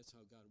God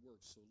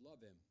works. So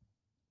love him.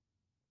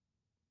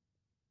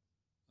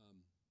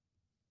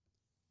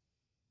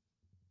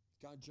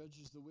 God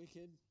judges the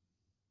wicked.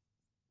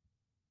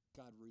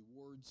 God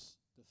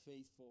rewards the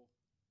faithful.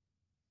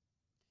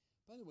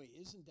 By the way,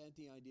 isn't that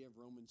the idea of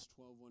Romans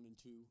 12:1 and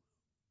 2?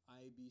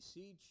 I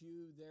beseech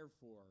you,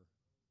 therefore,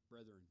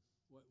 brethren.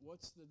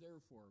 What's the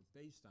therefore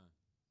based on?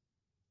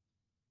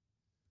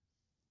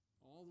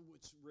 All of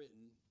what's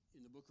written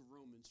in the book of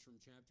Romans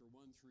from chapter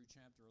 1 through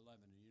chapter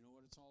 11. And you know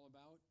what it's all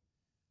about?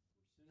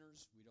 We're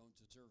sinners. We don't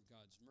deserve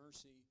God's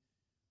mercy.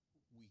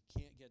 We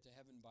can't get to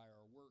heaven by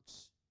our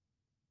works.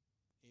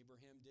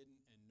 Abraham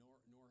didn't, and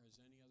nor has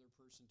any other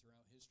person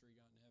throughout history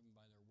gotten to heaven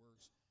by their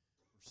works.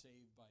 We're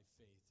saved by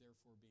faith.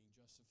 Therefore, being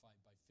justified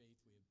by faith,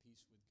 we have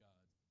peace with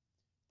God.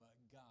 But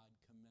God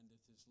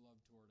commendeth his love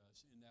toward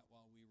us, in that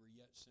while we were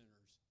yet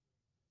sinners,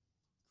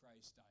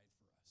 Christ died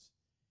for us.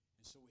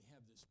 And so we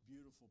have this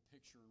beautiful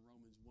picture in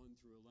Romans 1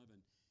 through 11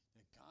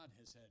 that God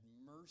has had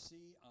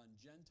mercy on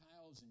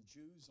Gentiles and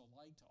Jews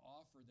alike to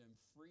offer them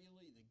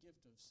freely the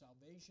gift of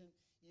salvation,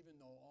 even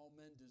though all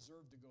men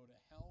deserve to go to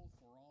hell,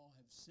 for all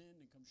have sinned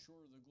and come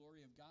short of the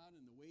glory of God,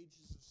 and the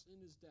wages of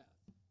sin is death.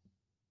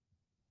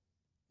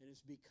 And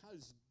it's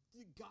because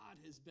God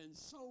has been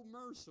so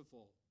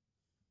merciful,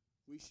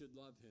 we should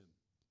love him.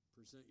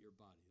 Present your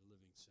body a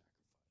living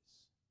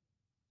sacrifice.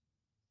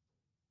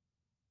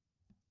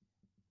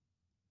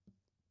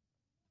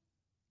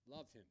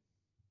 Love him.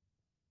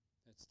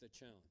 That's the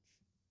challenge.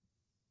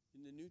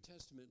 In the New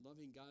Testament,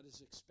 loving God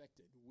is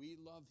expected. We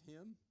love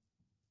him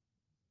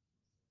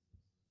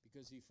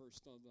because he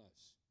first loved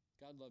us.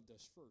 God loved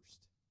us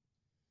first.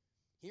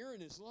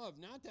 Herein is love,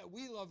 not that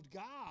we loved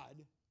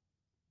God,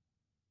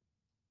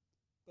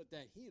 but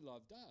that he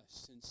loved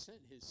us and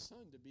sent his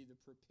Son to be the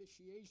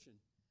propitiation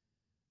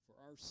for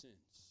our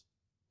sins.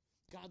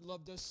 God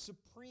loved us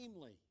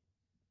supremely,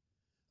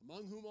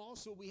 among whom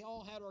also we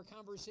all had our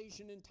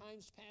conversation in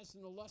times past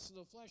in the lust of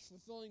the flesh,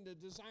 fulfilling the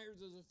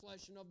desires of the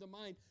flesh and of the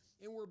mind,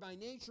 and were by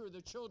nature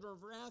the children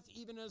of wrath,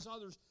 even as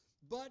others.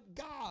 But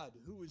God,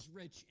 who is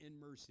rich in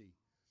mercy,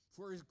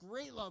 for his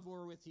great love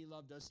wherewith he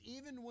loved us,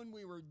 even when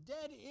we were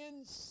dead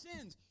in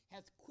sins,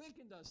 hath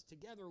quickened us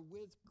together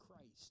with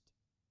Christ.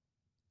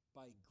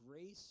 By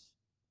grace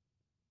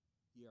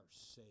ye are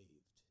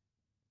saved,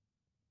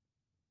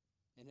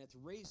 and hath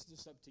raised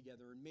us up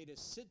together and made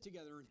us sit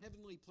together in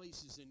heavenly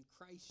places in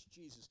Christ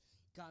Jesus.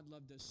 God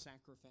loved us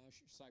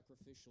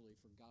sacrificially,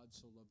 for God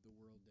so loved the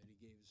world that he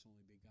gave his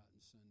only begotten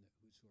Son, that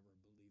whosoever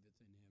believeth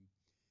in him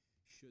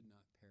should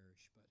not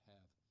perish, but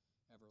have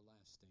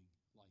everlasting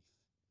life.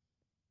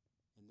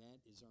 And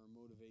that is our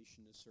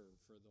motivation to serve,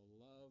 for the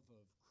love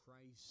of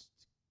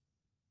Christ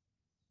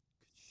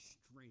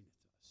constraineth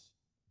us.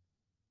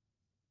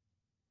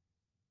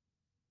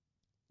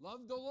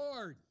 Love the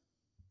Lord.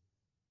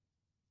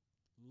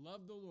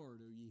 Love the Lord,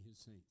 O ye his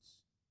saints.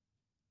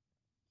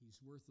 He's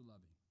worth the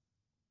loving.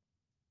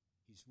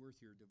 He's worth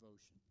your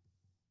devotion.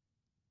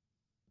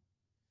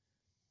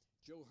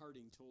 Joe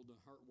Harding told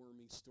a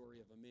heartwarming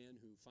story of a man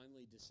who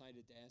finally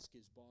decided to ask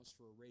his boss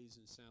for a raise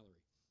in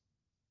salary.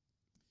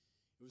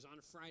 It was on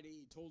a Friday.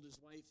 He told his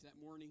wife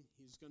that morning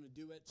he was going to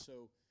do it,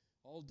 so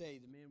all day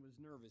the man was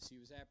nervous. He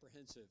was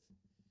apprehensive.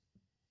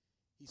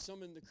 He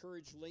summoned the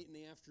courage late in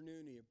the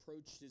afternoon. He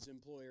approached his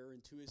employer,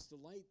 and to his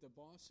delight, the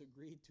boss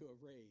agreed to a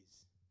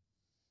raise.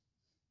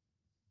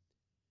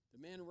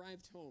 The man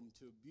arrived home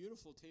to a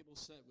beautiful table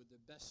set with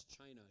the best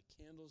china.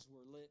 Candles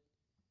were lit.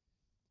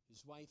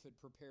 His wife had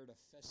prepared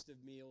a festive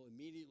meal.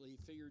 Immediately,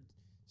 he figured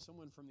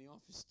someone from the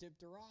office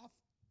tipped her off.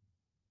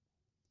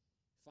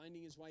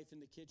 Finding his wife in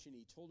the kitchen,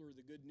 he told her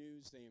the good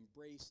news. They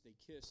embraced, they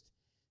kissed,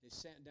 they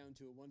sat down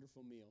to a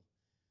wonderful meal.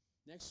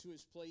 Next to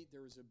his plate,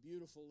 there was a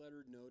beautiful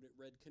lettered note. It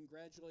read,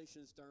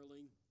 "Congratulations,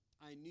 darling.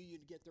 I knew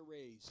you'd get the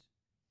raise.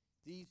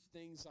 These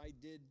things I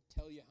did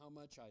tell you how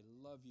much I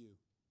love you."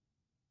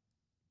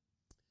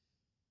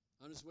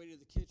 On his way to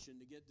the kitchen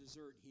to get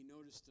dessert, he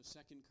noticed a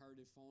second card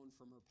had fallen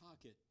from her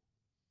pocket.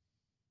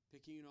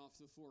 Picking it off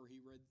the floor, he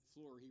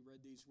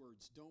read these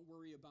words, "Don't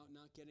worry about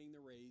not getting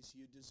the raise.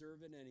 You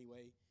deserve it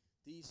anyway.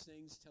 These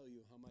things tell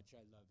you how much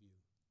I love you."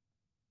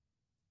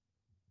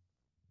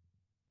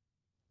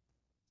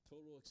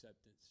 Total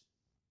acceptance.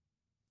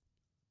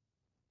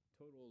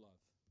 Total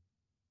love.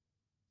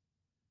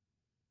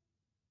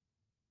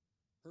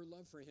 Her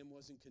love for him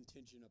wasn't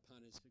contingent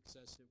upon his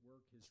success at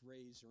work, his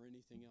raise, or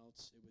anything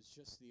else. It was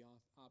just the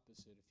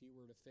opposite. If he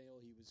were to fail,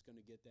 he was going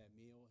to get that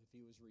meal. If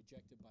he was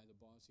rejected by the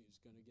boss, he was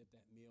going to get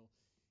that meal.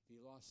 If he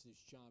lost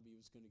his job, he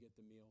was going to get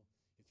the meal.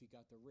 If he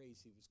got the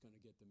raise, he was going to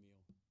get the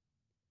meal.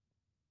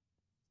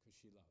 Because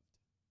she loved.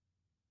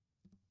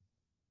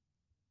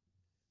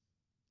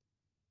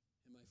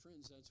 And my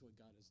friends, that's what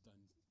God has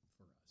done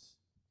for us.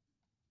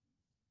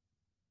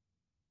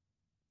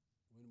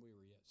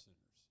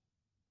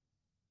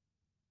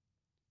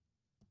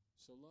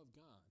 So love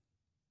God.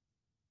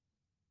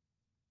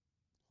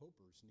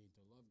 Hopers need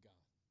to love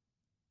God.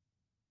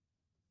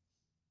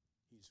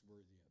 He's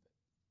worthy of it.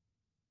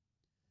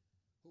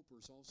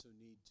 Hopers also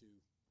need to,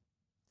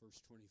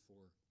 verse 24,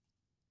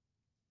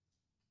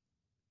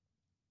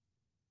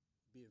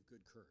 be of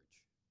good courage.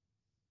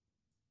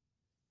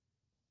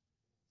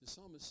 The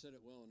psalmist said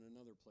it well in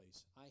another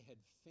place. I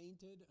had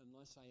fainted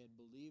unless I had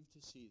believed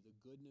to see the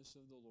goodness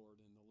of the Lord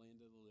in the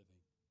land of the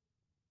living.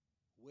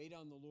 Wait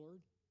on the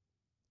Lord.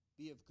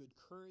 Be of good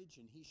courage,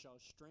 and he shall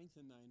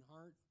strengthen thine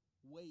heart.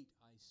 Wait,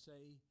 I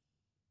say,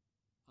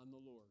 on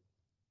the Lord.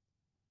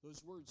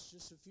 Those words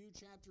just a few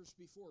chapters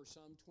before,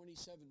 Psalm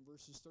 27,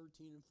 verses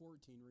 13 and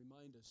 14,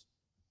 remind us,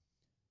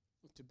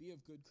 look, to be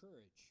of good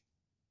courage.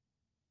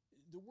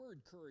 The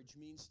word courage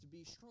means to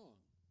be strong.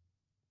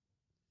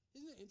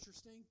 Isn't it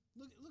interesting?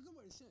 Look at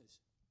what it says.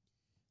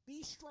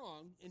 Be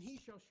strong, and he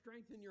shall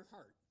strengthen your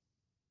heart.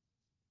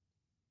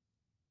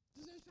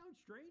 Does that sound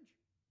strange?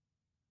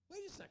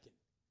 Wait a second.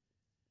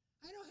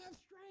 I don't have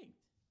strength.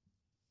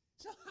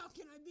 So how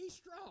can I be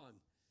strong?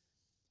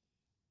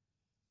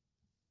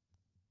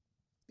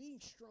 Being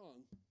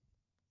strong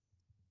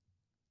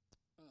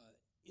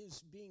is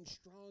being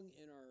strong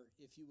in our,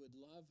 if you would,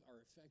 love, our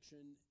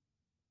affection,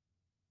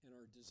 and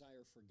our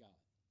desire for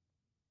God.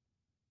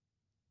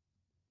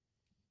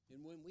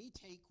 And when we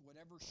take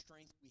whatever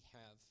strength we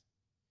have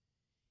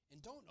and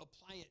don't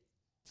apply it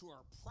to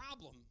our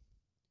problem,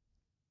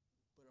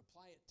 but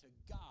apply it to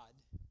God,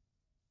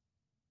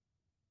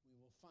 we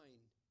will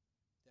find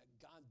that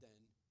God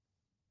then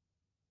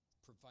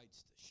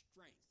provides the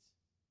strength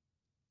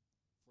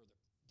for the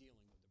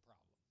dealing with the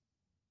problem.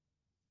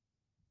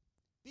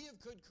 Be of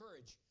good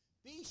courage.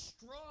 Be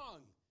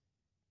strong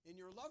in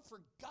your love for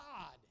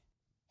God.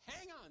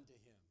 Hang on to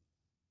him.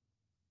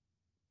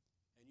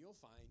 And you'll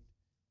find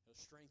he'll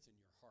strengthen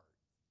your heart.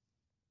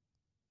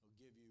 He'll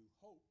give you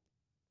hope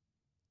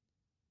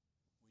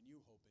when you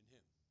hope in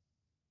him.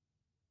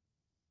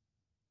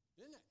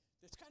 Isn't that?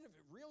 That's kind of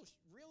a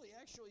really,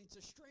 actually, it's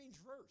a strange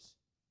verse.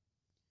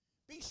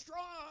 Be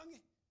strong,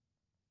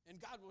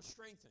 and God will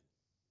strengthen.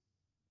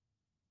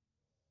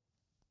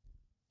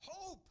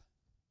 Hope,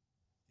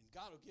 and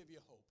God will give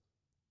you hope.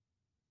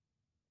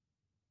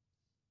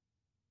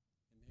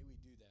 And may we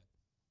do that.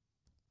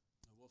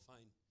 And we'll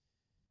find,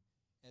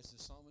 as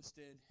the psalmist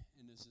did,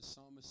 and as the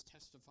psalmist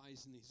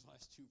testifies in these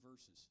last two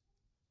verses,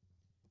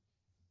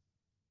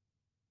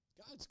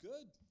 God's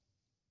good.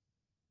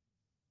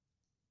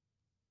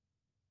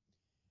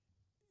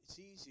 It's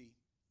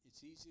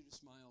easy to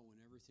smile when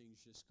everything's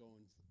just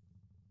going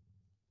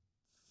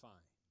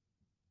fine.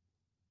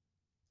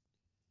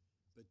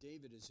 But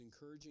David is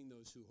encouraging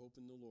those who hope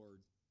in the Lord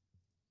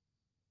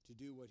to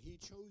do what he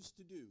chose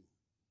to do,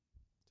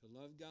 to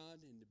love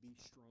God and to be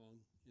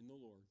strong in the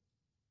Lord.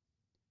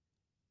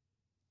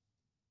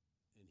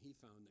 And he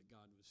found that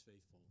God was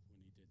faithful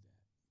when he did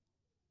that.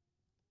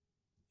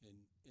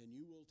 And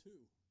you will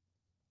too.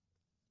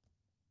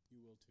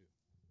 You will too.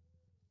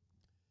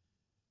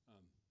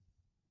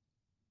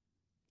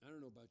 I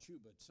don't know about you,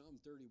 but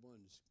Psalm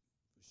 31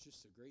 was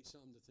just a great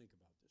psalm to think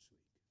about this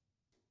week.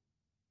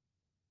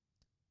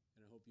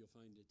 And I hope you'll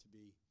find it to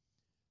be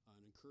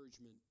an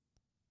encouragement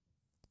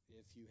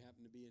if you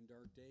happen to be in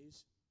dark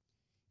days.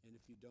 And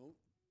if you don't,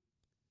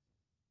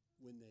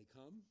 when they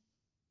come,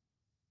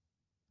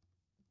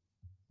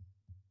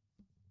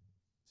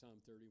 Psalm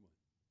 31.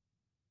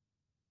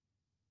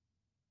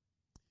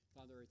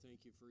 Father, I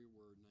thank you for your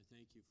word, and I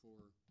thank you for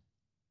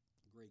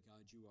the great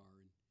God you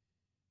are.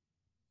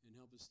 And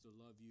help us to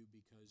love you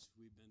because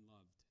we've been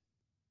loved.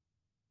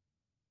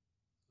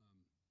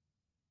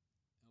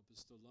 Help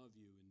us to love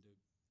you and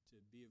to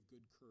be of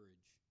good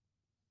courage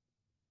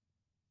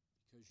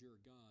because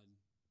you're a God,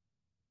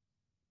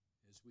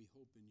 as we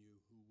hope in you,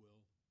 who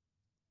will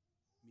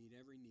meet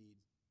every need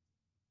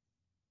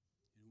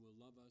and will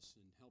love us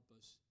and help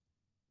us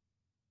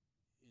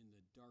in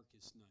the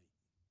darkest night.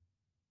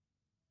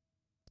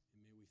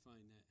 And may we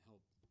find that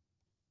help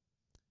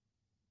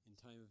in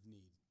time of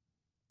need,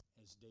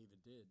 as David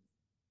did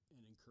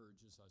and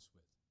encourages us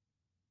with.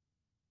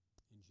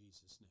 In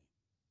Jesus' name.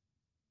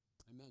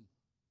 Amen.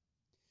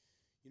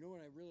 You know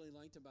what I really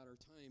liked about our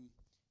time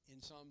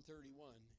in Psalm 31